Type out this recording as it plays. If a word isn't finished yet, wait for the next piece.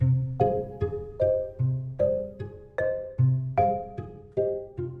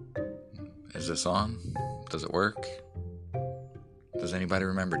Is this on? Does it work? Does anybody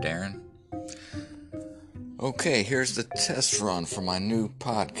remember Darren? Okay, here's the test run for my new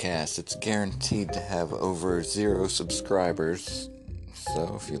podcast. It's guaranteed to have over 0 subscribers.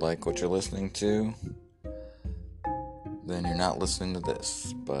 So if you like what you're listening to, then you're not listening to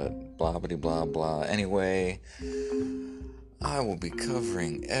this. But blah blah blah blah. Anyway, I will be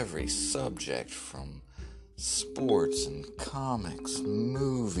covering every subject from sports and comics,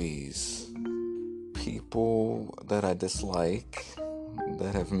 movies, people that I dislike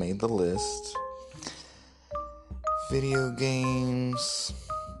that have made the list, video games,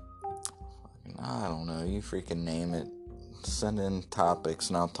 I don't know, you freaking name it. Send in topics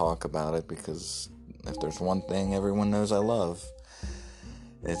and I'll talk about it, because if there's one thing everyone knows I love,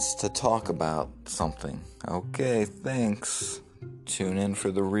 it's to talk about something. Okay, thanks. Tune in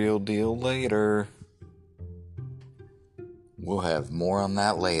for the real deal later. We'll have more on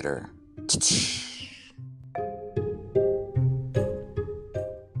that later.